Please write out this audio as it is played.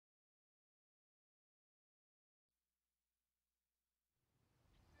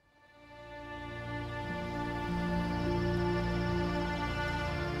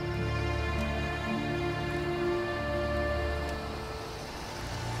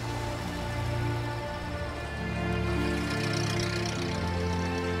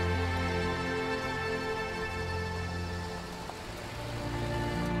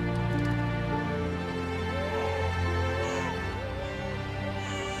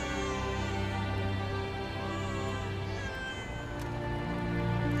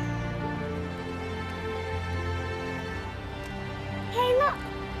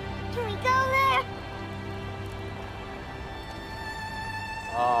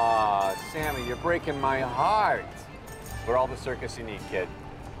Sammy, you're breaking my heart. We're all the circus you need, kid.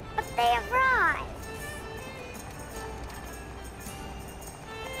 But they have rides.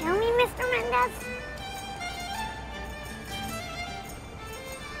 Tell me, Mr. Mendez.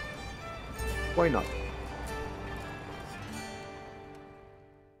 Why not?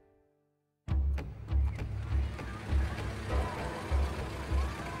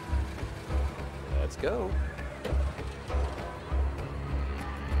 Let's go.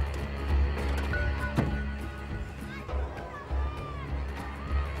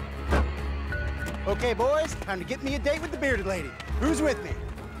 Okay, boys, time to get me a date with the bearded lady. Who's with me?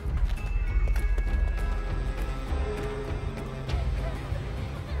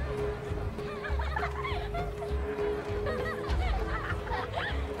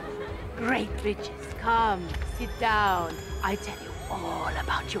 Great riches, come, sit down. I tell you all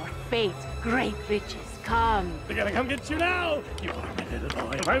about your fate. Great riches, come. They're gonna come get you now! You are my little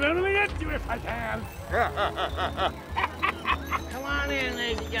boy. I'm gonna get you if I can! Come on in,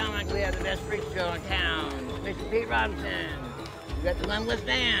 ladies and gentlemen. We have the best freak show in town. Mr. Pete Robinson. You got the Limbless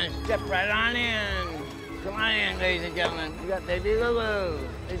Band. Step right on in. Come on in, ladies and gentlemen. You got Baby Lulu.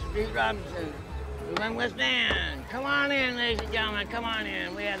 Mr. Pete Robinson. The Limbless Band. Come on in, ladies and gentlemen. Come on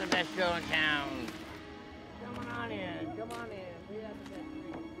in. We have the best show in town. Come on in. Come on in. We have the best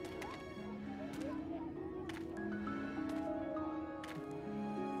freak.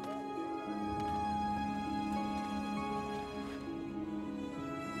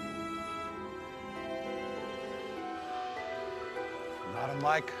 Not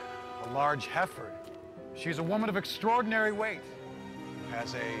unlike a large heifer, she's a woman of extraordinary weight who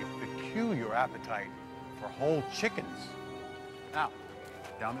has a peculiar appetite for whole chickens. Now,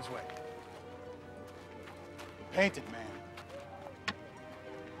 down this way. The painted man,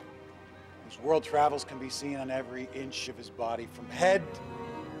 whose world travels can be seen on every inch of his body, from head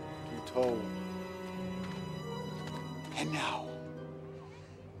to toe. And now,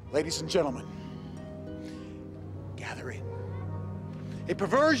 ladies and gentlemen, gather in. A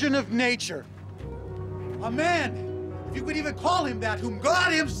perversion of nature. A man, if you could even call him that, whom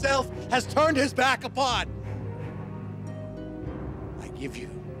God himself has turned his back upon. I give you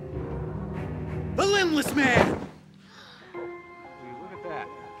the limbless man. Look at that.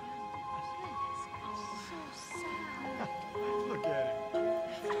 Look at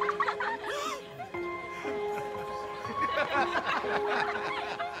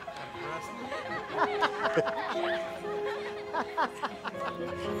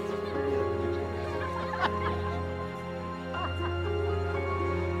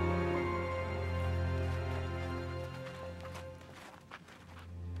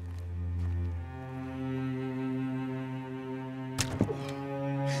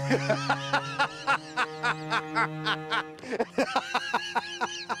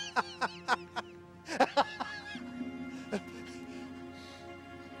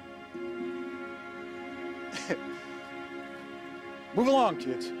Move along,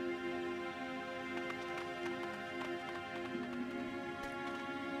 kids.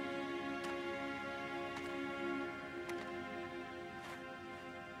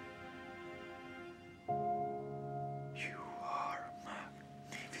 You are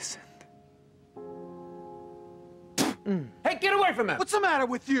magnificent. Hey, get away from him! What's the matter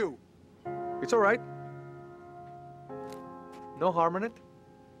with you? It's all right. No harm in it.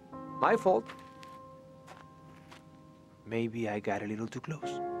 My fault. Maybe I got a little too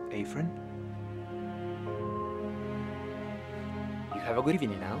close. Eh, friend? You have a good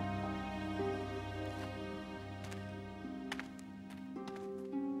evening now.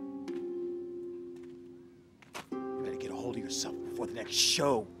 You better get a hold of yourself before the next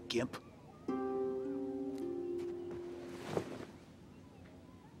show, gimp.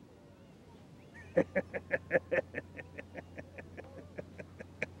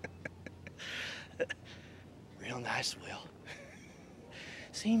 Real nice, Will.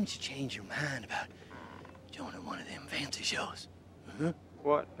 Seems you changed your mind about joining one of them fancy shows. Huh?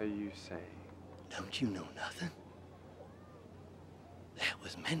 What are you saying? Don't you know nothing? That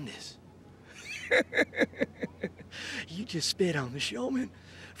was Mendez. You just spit on the showman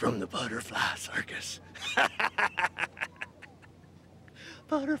from the Butterfly Circus.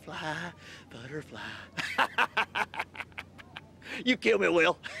 Butterfly, butterfly. You kill me,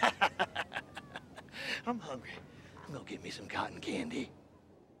 Will. I'm hungry. I'm gonna get me some cotton candy.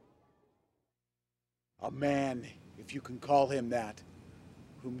 A man, if you can call him that,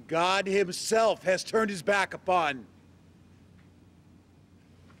 whom God himself has turned his back upon.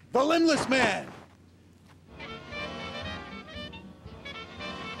 The limbless man.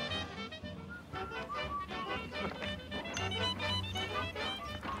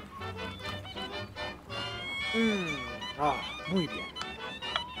 Muy bien.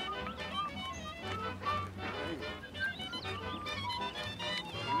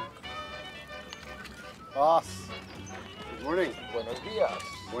 Boss, good morning. Buenos dias.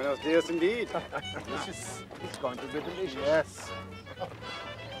 Buenos dias indeed. It's going to be delicious. Yes.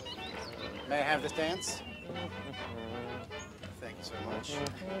 May I have this dance? Thank you so much.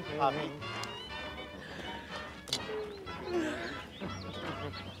 Poppy.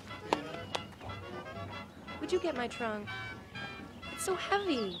 Would you get my trunk? It's so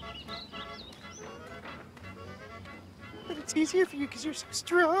heavy. But it's easier for you because you're so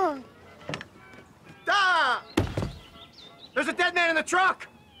strong. Ah! There's a dead man in the truck!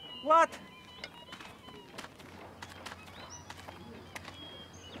 What?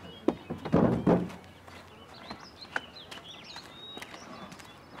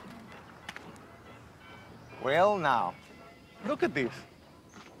 Well, now, look at this.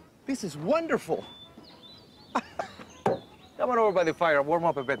 This is wonderful. Come on over by the fire, warm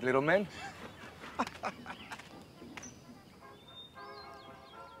up a bit, little man.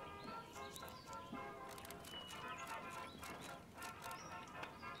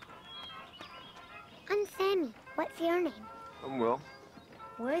 I'm Sammy. What's your name? I'm Will.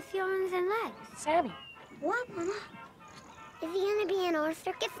 Where's your arms and legs? Sammy. What, Mama? Is he gonna be in our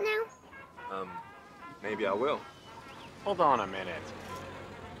circus now? Maybe I will. Hold on a minute.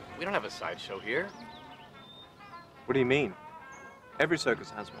 We don't have a sideshow here. What do you mean? Every circus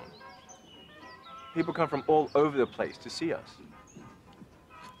has one. People come from all over the place to see us.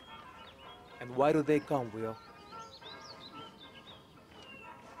 And why do they come, Will?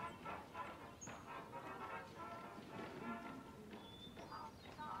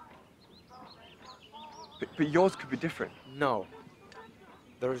 But yours could be different. No.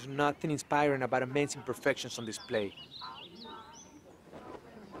 There's nothing inspiring about immense imperfections on display.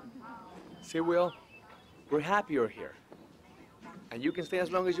 See, Will, we're happy you're here. And you can stay as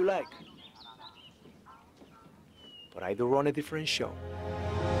long as you like. But I do run a different show.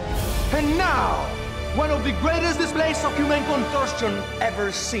 And now, one of the greatest displays of human contortion ever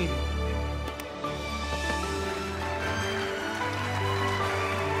seen.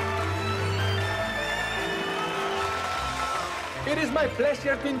 It is my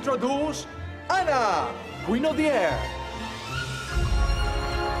pleasure to introduce Anna, Queen of the Air.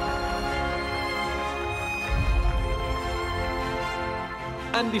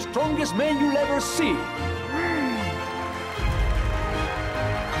 And the strongest man you'll ever see.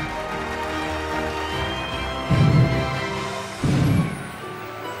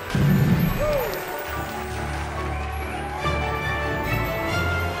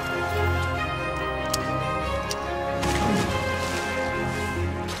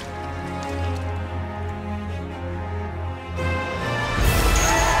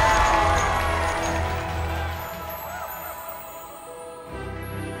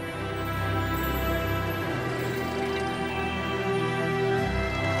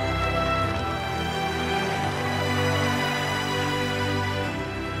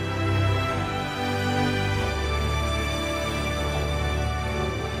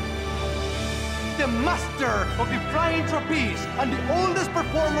 The master of the flying trapeze and the oldest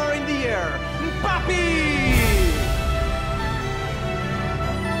performer in the air, Papi!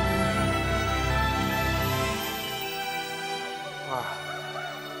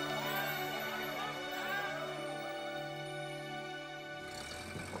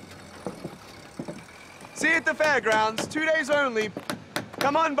 See you at the fairgrounds, 2 days only.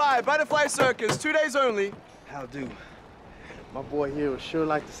 Come on by, Butterfly Circus, 2 days only. How do? My boy here would sure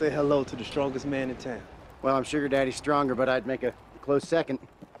like to say hello to the strongest man in town. Well, I'm Sugar Daddy's stronger, but I'd make a close second.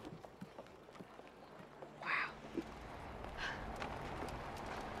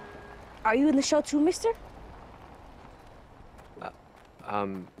 Are you in the show too, mister?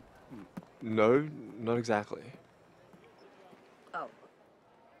 No, not exactly. Oh.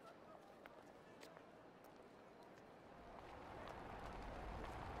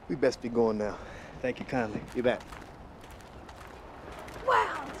 We best be going now. Thank you kindly. You bet.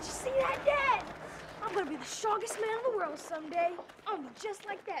 Wow, did you see that, Dad? I'm gonna be the strongest man in the world someday. I'm gonna be just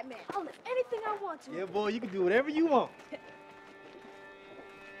like that man. I'll lift anything I want to. Yeah, boy, you can do whatever you want.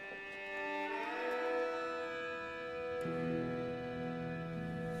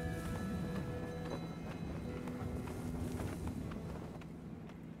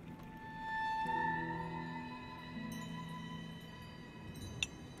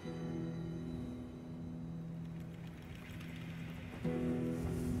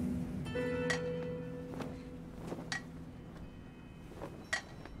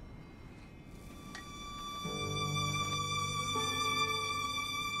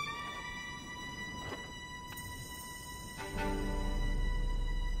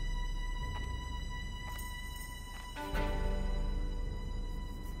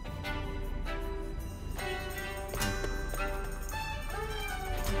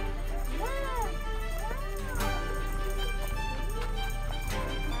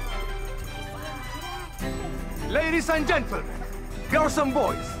 Ladies and gentlemen, girls and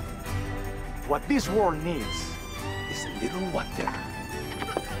boys, what this world needs is a little water.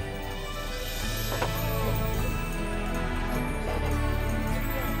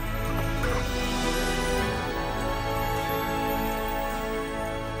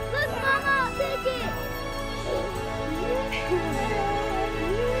 Look, Mama, I'll take it.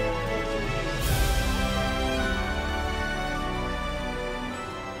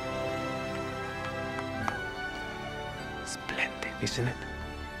 Splendid, isn't it?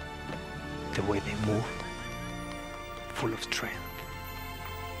 The way they move, full of strength,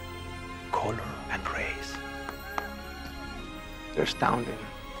 color, and grace. They're astounding.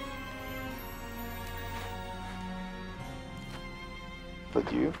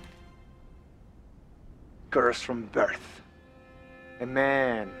 But you? Cursed from birth. A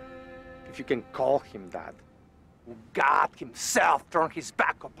man, if you can call him that, who God himself turned his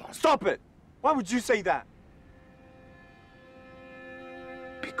back upon. Stop it! Why would you say that?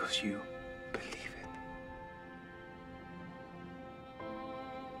 Because you believe it.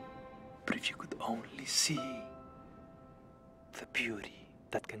 But if you could only see the beauty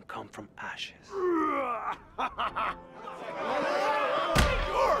that can come from ashes. Wait!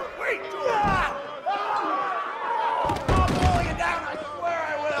 I'm pulling it down, I swear I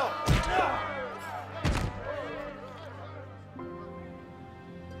will!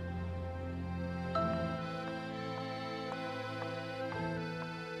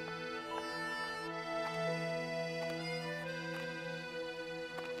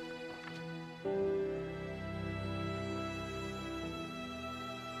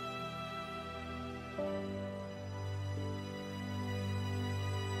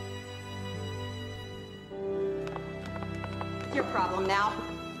 Your problem now.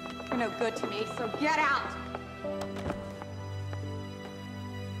 You're no good to me, so get out.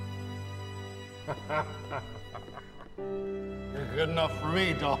 You're good enough for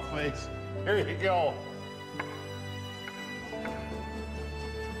me, Dollface. Here you go.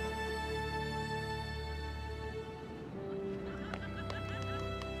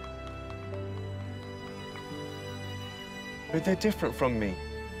 But they're different from me.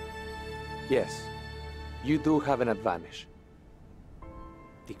 Yes, you do have an advantage.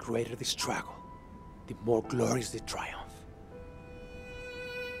 The greater the struggle, the more glorious the triumph.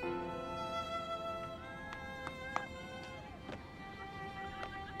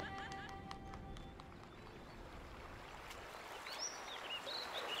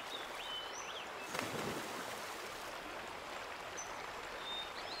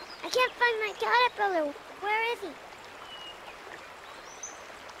 I can't find my caterpillar. Where is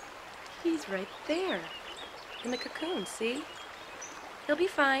he? He's right there. In the cocoon, see? He'll be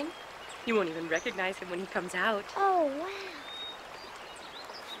fine. You won't even recognize him when he comes out. Oh, wow.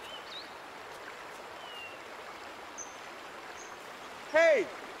 Hey!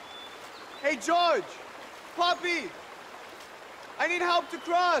 Hey, George! Poppy! I need help to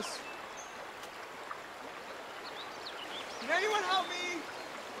cross! Can anyone help me?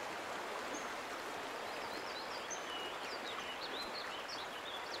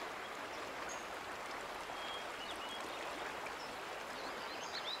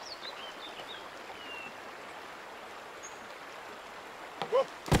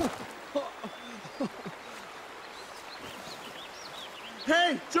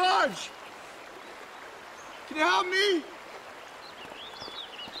 Hey, George! Can you help me?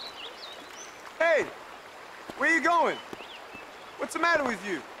 Hey, where you going? What's the matter with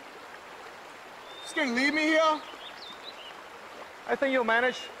you? Just gonna leave me here? I think you'll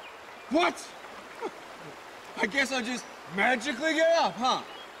manage. What? I guess I'll just magically get up, huh?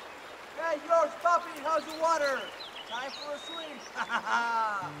 Hey, George, Puppy, how's the water? Time for a swim.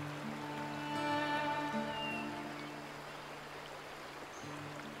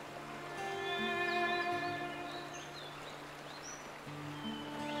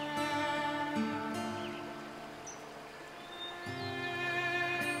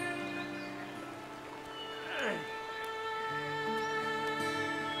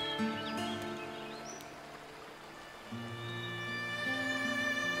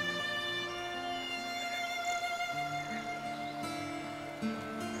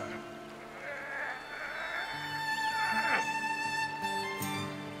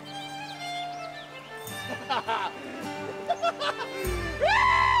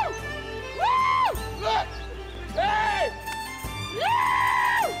 Look! Hey!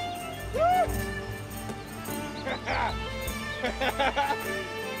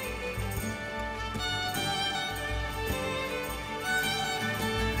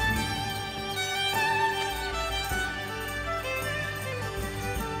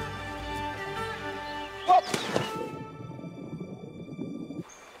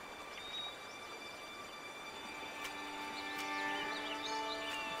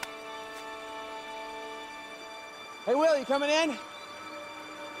 Hey, Will, you coming in?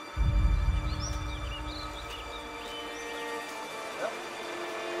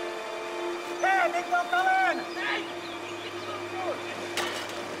 Hey, Nick, don't come in! Hey!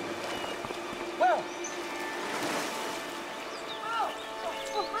 Will!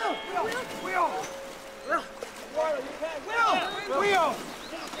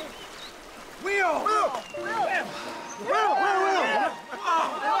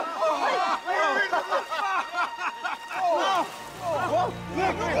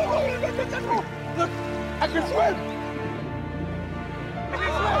 Look, I can swim!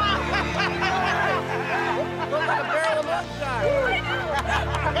 Look like a barrel of moonshine.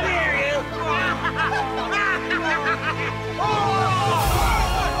 Come here,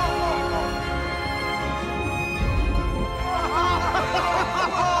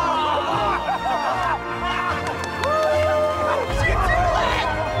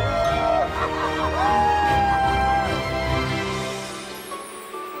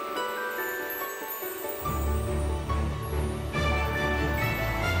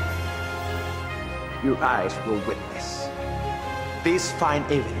 Your eyes will witness this fine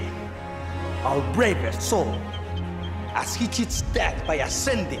evening our bravest soul as he cheats death by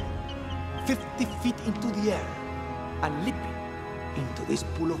ascending 50 feet into the air and leaping into this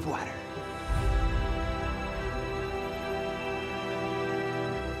pool of water.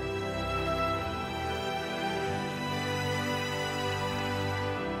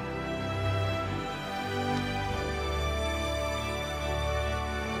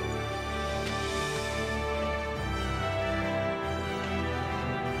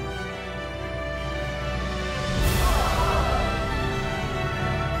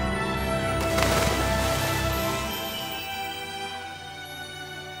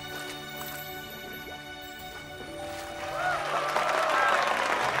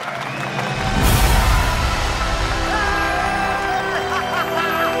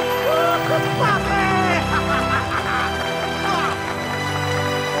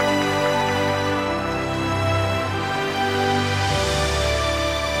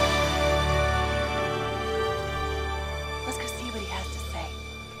 Let's go see what he has to say.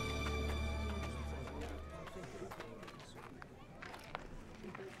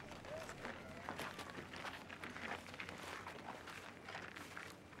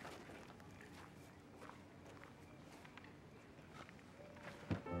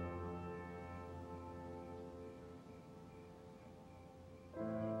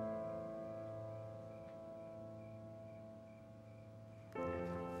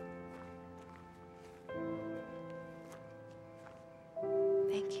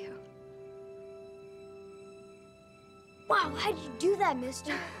 Thank you. Wow, how'd you do that,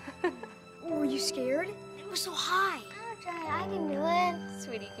 mister? Were you scared? It was so high. I'll try. I can do it.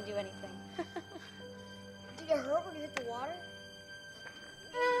 Sweetie, you can do anything. Did it hurt when you hit the water?